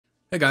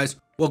Hey guys,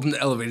 welcome to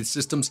Elevated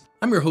Systems.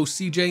 I'm your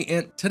host CJ,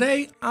 and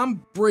today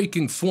I'm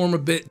breaking form a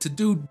bit to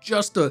do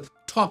just a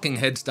talking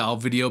head style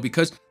video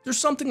because there's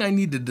something I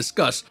need to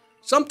discuss,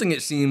 something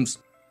it seems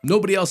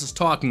nobody else is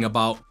talking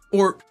about,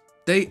 or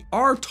they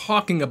are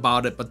talking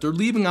about it, but they're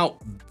leaving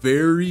out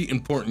very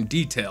important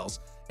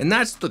details. And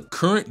that's the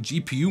current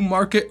GPU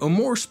market, or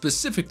more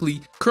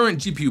specifically, current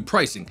GPU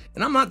pricing.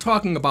 And I'm not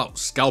talking about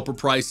scalper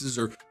prices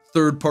or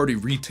third-party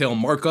retail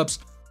markups.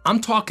 I'm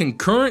talking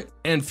current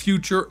and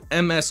future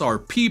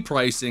MSRP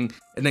pricing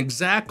and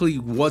exactly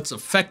what's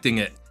affecting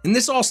it. And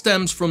this all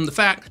stems from the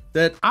fact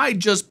that I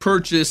just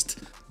purchased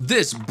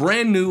this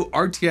brand new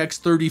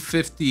RTX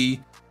 3050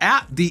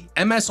 at the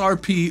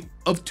MSRP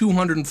of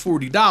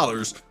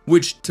 $240,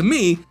 which to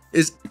me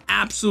is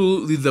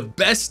absolutely the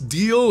best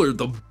deal or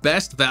the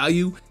best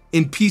value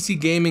in PC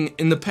gaming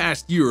in the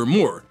past year or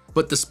more.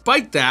 But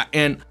despite that,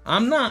 and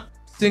I'm not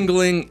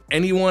singling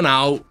anyone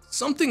out,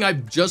 something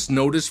I've just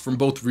noticed from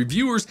both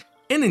reviewers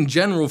and in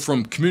general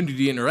from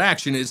community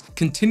interaction is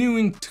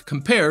continuing to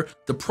compare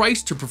the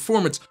price to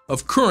performance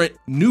of current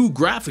new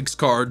graphics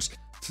cards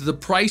to the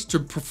price to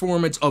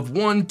performance of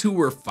 1, 2,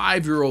 or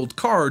 5-year-old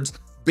cards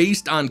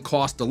based on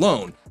cost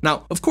alone.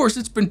 Now, of course,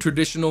 it's been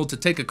traditional to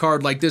take a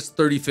card like this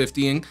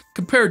 3050 and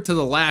compare it to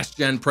the last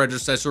gen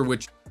predecessor,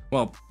 which,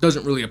 well,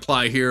 doesn't really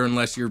apply here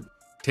unless you're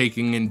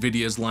taking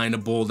NVIDIA's line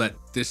of bull that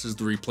this is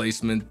the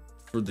replacement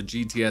for the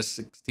GTS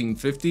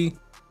 1650.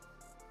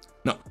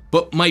 No,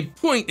 but my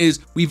point is,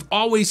 we've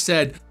always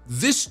said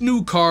this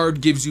new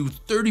card gives you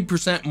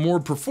 30% more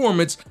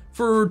performance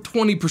for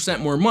 20%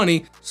 more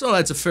money, so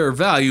that's a fair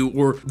value,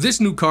 or this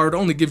new card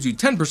only gives you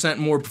 10%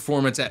 more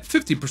performance at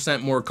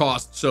 50% more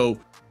cost, so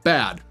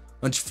bad.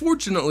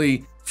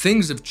 Unfortunately,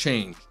 things have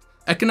changed.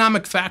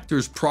 Economic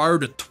factors prior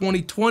to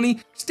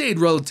 2020 stayed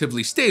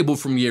relatively stable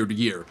from year to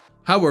year.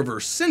 However,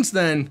 since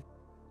then,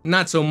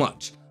 not so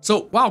much.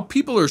 So while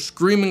people are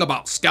screaming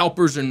about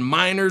scalpers and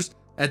miners,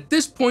 at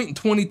this point in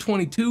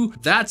 2022,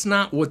 that's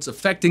not what's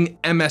affecting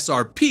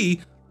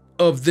MSRP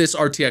of this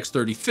RTX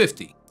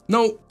 3050.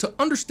 No, to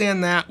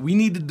understand that, we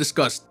need to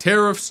discuss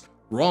tariffs,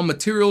 raw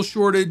material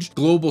shortage,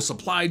 global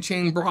supply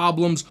chain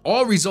problems,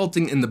 all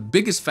resulting in the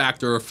biggest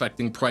factor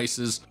affecting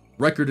prices,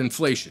 record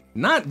inflation.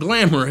 Not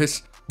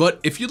glamorous, but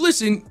if you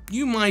listen,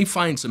 you might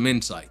find some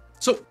insight.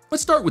 So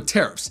let's start with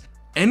tariffs.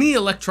 Any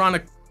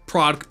electronic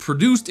product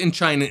produced in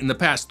China in the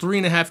past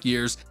 3.5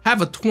 years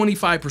have a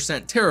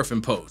 25% tariff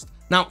imposed.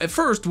 Now, at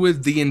first,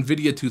 with the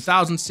NVIDIA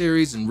 2000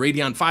 series and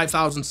Radeon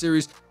 5000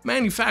 series,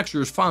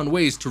 manufacturers found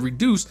ways to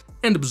reduce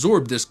and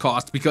absorb this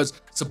cost because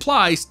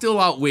supply still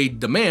outweighed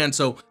demand,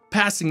 so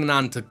passing it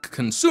on to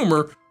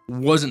consumer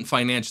wasn't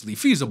financially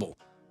feasible.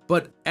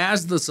 But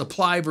as the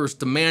supply versus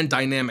demand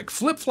dynamic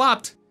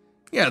flip-flopped,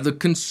 yeah, the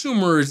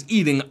consumer is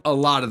eating a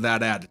lot of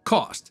that added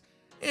cost.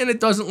 And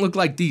it doesn't look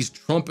like these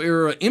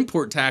Trump-era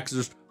import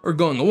taxes are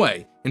going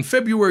away. In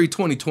February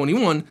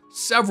 2021,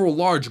 several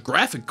large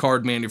graphic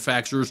card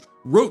manufacturers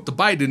wrote the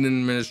Biden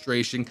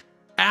administration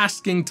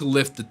asking to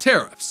lift the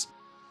tariffs.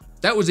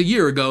 That was a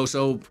year ago,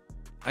 so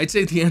I'd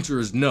say the answer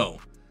is no.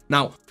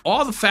 Now,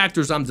 all the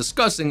factors I'm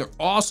discussing are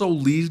also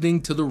leading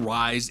to the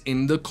rise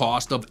in the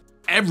cost of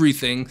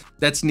everything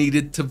that's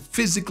needed to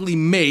physically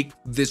make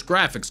this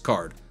graphics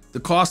card.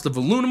 The cost of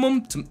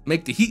aluminum to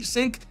make the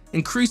heatsink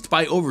increased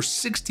by over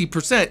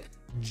 60%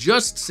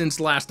 just since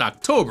last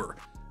October.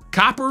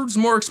 Copper's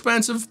more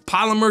expensive,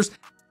 polymers,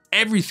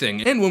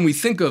 everything. And when we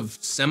think of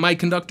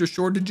semiconductor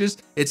shortages,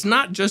 it's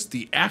not just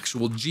the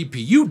actual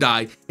GPU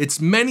die, it's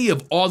many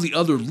of all the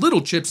other little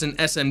chips and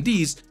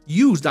SMDs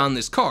used on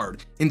this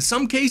card. In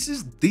some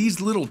cases, these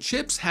little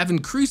chips have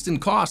increased in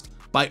cost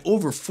by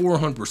over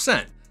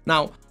 400%.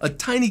 Now, a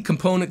tiny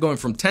component going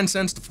from 10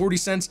 cents to 40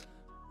 cents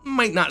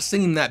might not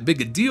seem that big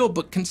a deal,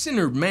 but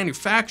consider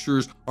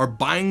manufacturers are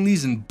buying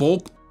these in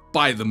bulk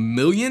by the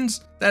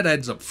millions, that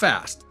adds up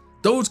fast.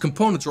 Those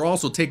components are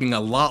also taking a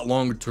lot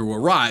longer to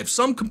arrive.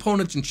 Some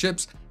components and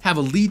chips have a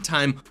lead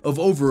time of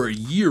over a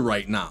year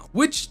right now,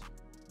 which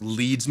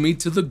leads me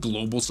to the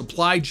global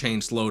supply chain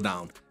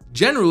slowdown.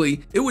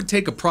 Generally, it would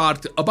take a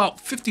product about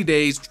 50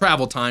 days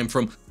travel time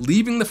from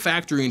leaving the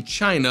factory in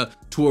China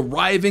to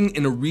arriving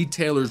in a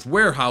retailer's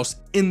warehouse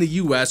in the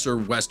US or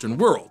Western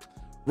world.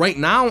 Right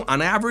now,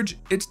 on average,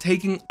 it's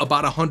taking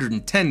about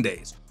 110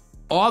 days.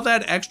 All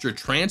that extra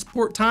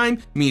transport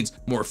time means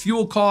more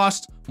fuel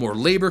costs, more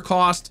labor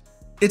costs.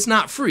 It's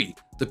not free.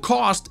 The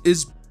cost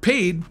is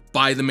paid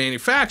by the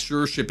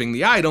manufacturer shipping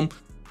the item,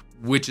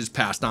 which is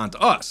passed on to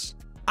us.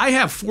 I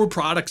have 4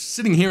 products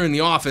sitting here in the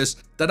office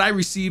that I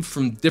received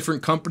from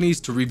different companies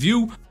to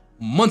review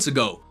months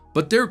ago,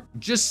 but they're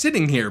just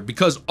sitting here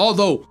because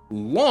although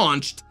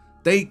launched,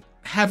 they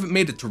haven't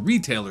made it to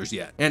retailers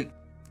yet. And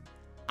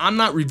I'm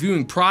not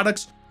reviewing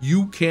products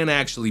you can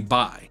actually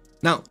buy.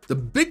 Now, the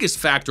biggest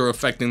factor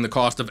affecting the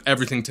cost of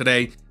everything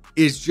today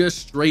is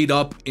just straight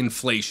up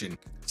inflation.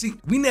 See,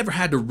 we never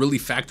had to really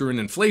factor in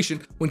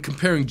inflation when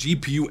comparing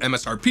GPU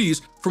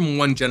MSRPs from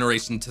one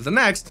generation to the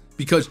next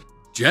because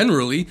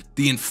generally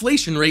the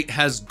inflation rate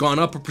has gone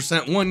up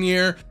 1% one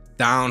year,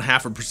 down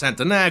 0.5%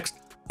 the next,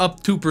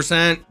 up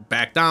 2%,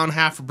 back down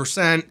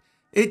 0.5%.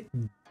 It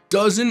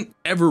doesn't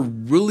ever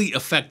really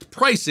affect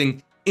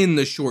pricing in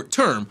the short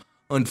term.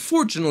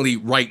 Unfortunately,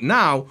 right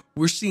now,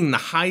 we're seeing the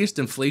highest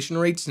inflation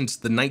rate since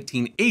the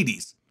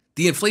 1980s.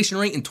 The inflation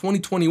rate in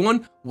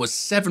 2021 was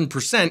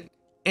 7%,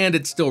 and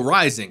it's still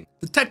rising.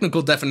 The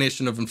technical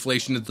definition of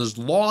inflation is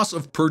the loss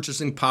of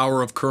purchasing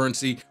power of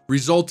currency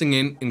resulting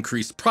in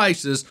increased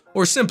prices,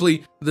 or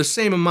simply the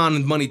same amount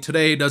of money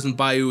today doesn't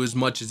buy you as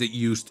much as it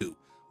used to.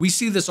 We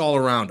see this all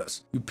around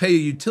us. You pay a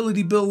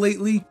utility bill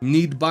lately,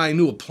 need to buy a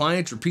new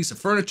appliance or piece of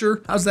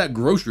furniture. How's that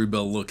grocery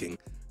bill looking?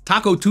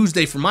 Taco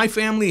Tuesday for my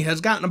family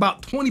has gotten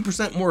about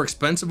 20% more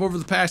expensive over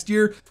the past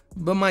year,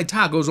 but my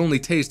tacos only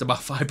taste about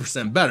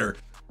 5% better.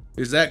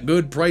 Is that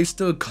good price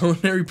to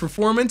culinary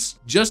performance?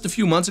 Just a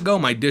few months ago,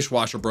 my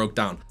dishwasher broke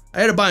down.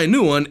 I had to buy a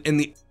new one, and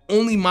the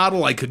only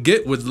model I could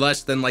get with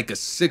less than like a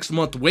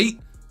 6-month wait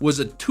was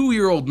a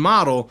 2-year-old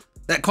model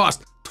that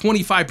cost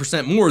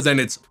 25% more than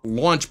its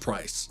launch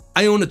price.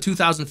 I own a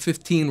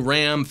 2015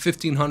 Ram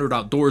 1500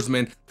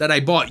 Outdoorsman that I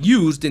bought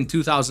used in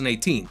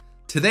 2018.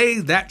 Today,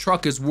 that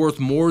truck is worth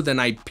more than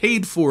I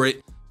paid for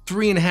it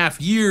 3.5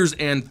 years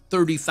and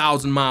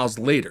 30,000 miles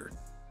later.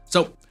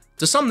 So,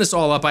 to sum this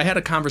all up, I had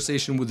a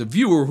conversation with a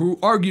viewer who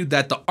argued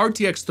that the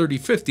RTX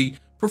 3050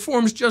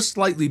 performs just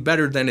slightly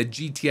better than a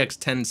GTX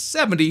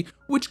 1070,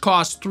 which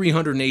cost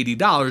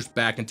 $380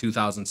 back in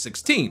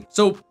 2016.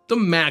 So the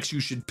max you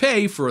should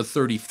pay for a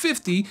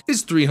 3050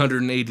 is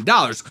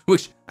 $380,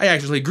 which I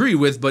actually agree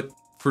with, but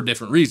for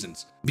different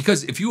reasons.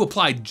 Because if you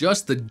apply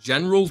just the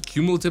general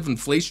cumulative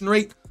inflation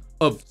rate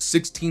of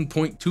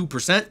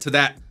 16.2% to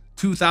that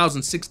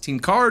 2016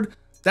 card,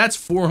 that's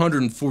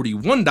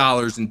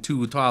 $441 in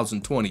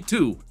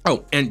 2022.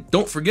 Oh, and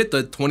don't forget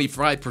the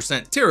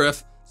 25%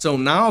 tariff. So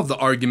now the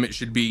argument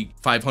should be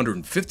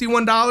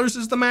 $551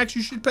 is the max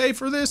you should pay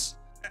for this?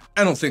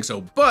 I don't think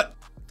so, but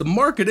the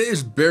market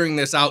is bearing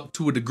this out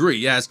to a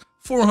degree, as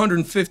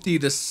 450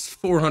 to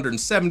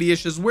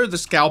 470-ish is where the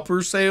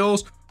scalper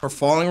sales are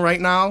falling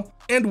right now,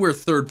 and where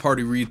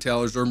third-party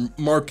retailers are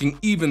marking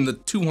even the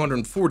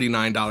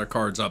 $249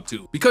 cards up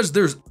to. Because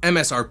there's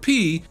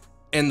MSRP,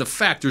 and the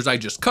factors I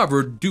just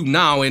covered do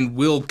now and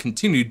will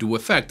continue to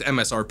affect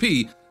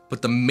MSRP,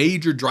 but the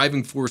major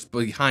driving force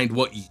behind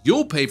what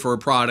you'll pay for a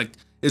product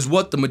is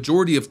what the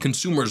majority of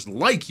consumers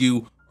like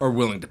you are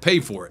willing to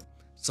pay for it.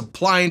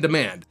 Supply and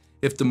demand.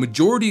 If the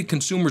majority of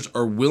consumers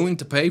are willing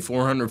to pay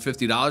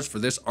 $450 for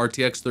this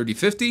RTX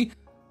 3050,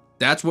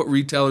 that's what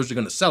retailers are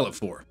going to sell it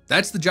for.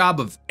 That's the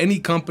job of any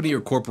company or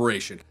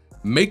corporation.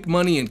 Make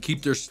money and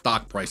keep their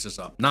stock prices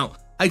up. Now,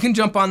 I can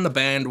jump on the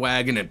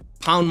bandwagon and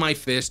pound my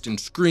fist and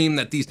scream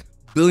that these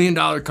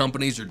billion-dollar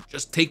companies are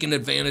just taking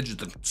advantage of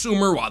the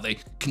consumer while they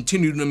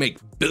continue to make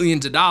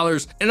billions of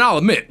dollars. And I'll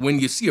admit, when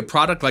you see a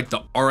product like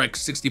the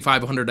RX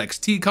 6500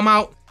 XT come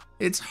out,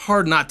 it's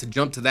hard not to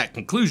jump to that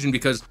conclusion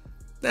because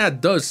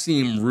that does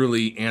seem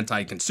really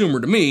anti-consumer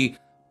to me.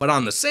 But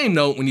on the same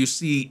note, when you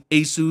see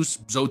Asus,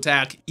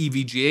 Zotac,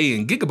 EVGA,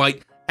 and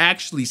Gigabyte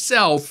actually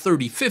sell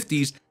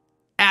 3050s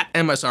at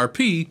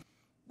MSRP,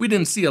 we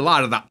didn't see a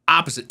lot of the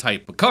opposite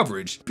type of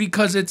coverage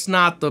because it's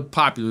not the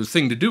popular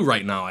thing to do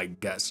right now, I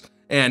guess.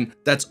 And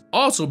that's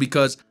also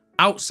because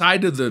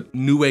outside of the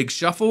Newegg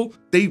Shuffle,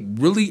 they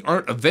really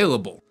aren't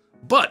available.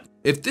 But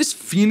if this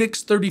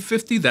Phoenix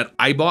 3050 that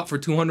I bought for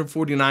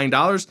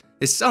 $249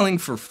 is selling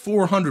for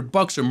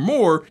 $400 or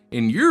more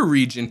in your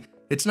region,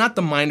 it's not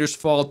the miner's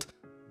fault.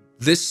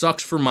 This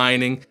sucks for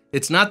mining.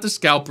 It's not the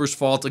scalper's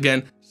fault.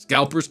 Again,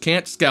 scalpers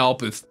can't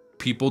scalp if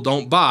people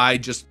don't buy.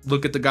 Just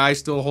look at the guy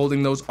still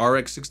holding those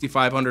RX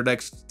 6500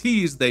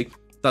 XTs they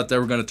thought they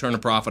were going to turn a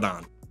profit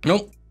on.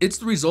 Nope, it's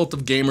the result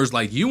of gamers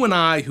like you and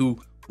I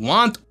who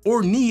want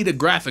or need a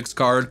graphics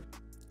card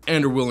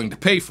and are willing to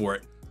pay for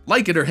it.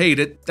 Like it or hate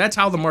it, that's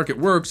how the market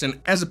works, and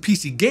as a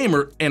PC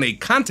gamer and a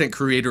content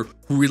creator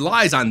who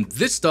relies on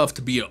this stuff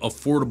to be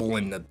affordable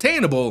and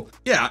attainable,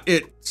 yeah,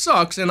 it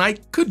sucks, and I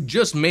could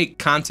just make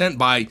content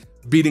by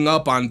beating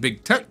up on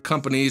big tech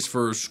companies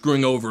for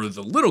screwing over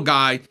the little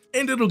guy,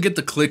 and it'll get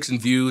the clicks and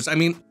views. I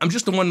mean, I'm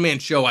just a one-man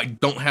show. I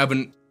don't have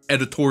an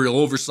editorial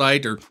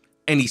oversight or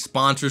any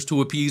sponsors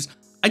to appease.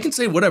 I can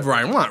say whatever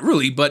I want,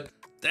 really, but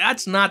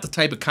that's not the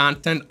type of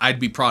content I'd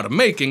be proud of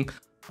making.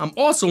 I'm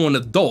also an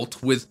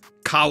adult with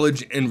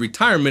college and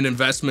retirement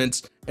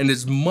investments, and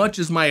as much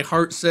as my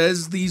heart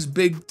says these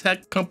big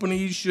tech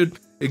companies should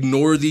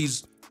ignore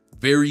these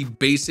very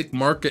basic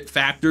market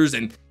factors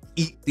and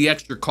eat the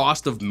extra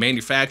cost of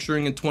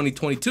manufacturing in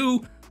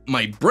 2022,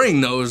 my brain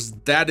knows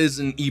that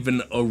isn't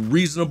even a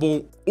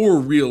reasonable or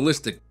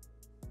realistic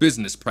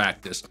business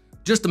practice.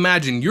 Just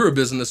imagine you're a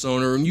business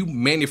owner and you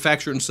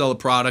manufacture and sell a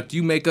product,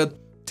 you make a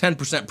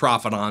 10%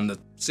 profit on the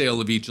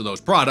sale of each of those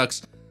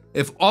products.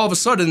 If all of a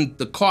sudden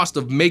the cost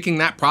of making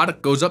that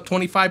product goes up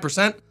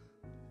 25%,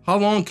 how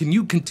long can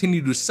you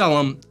continue to sell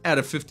them at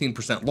a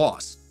 15%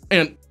 loss?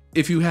 And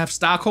if you have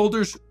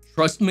stockholders,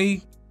 trust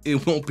me,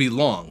 it won't be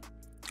long.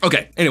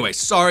 Okay, anyway,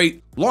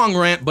 sorry, long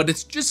rant, but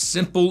it's just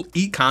simple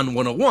Econ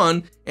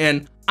 101,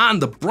 and on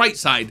the bright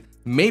side,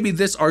 maybe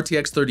this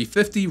RTX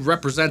 3050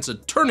 represents a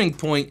turning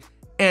point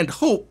and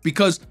hope,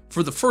 because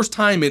for the first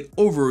time in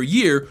over a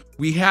year,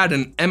 we had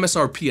an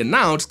MSRP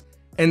announced,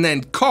 and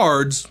then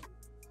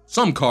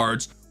some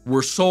cards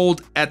were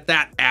sold at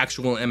that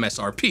actual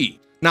MSRP.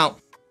 Now,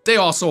 they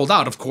all sold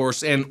out, of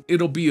course, and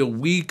it'll be a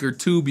week or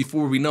two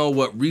before we know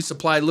what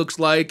resupply looks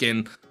like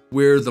and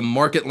where the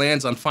market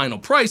lands on final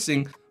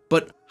pricing.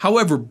 But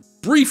however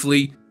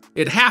briefly,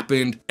 it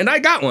happened, and I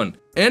got one,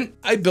 and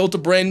I built a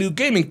brand new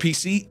gaming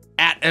PC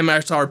at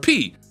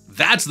MSRP.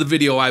 That's the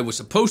video I was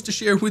supposed to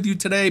share with you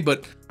today,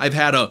 but I've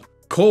had a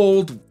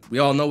cold, we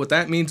all know what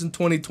that means in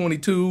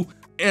 2022,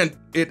 and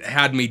it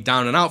had me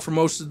down and out for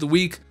most of the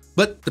week.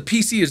 But the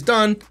PC is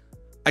done.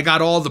 I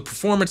got all the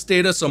performance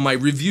data, so my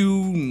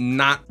review,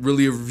 not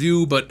really a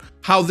review, but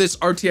how this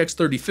RTX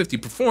 3050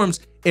 performs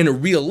in a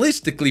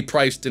realistically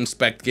priced and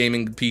spec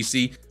gaming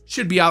PC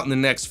should be out in the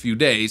next few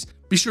days.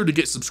 Be sure to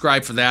get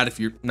subscribed for that if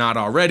you're not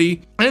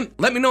already. And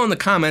let me know in the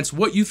comments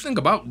what you think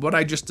about what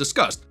I just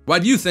discussed. Why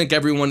do you think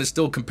everyone is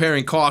still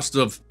comparing costs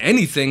of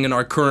anything in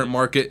our current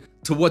market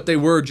to what they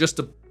were just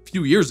a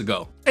few years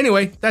ago?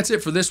 Anyway, that's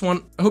it for this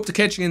one. I hope to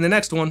catch you in the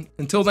next one.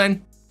 Until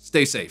then,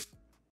 stay safe.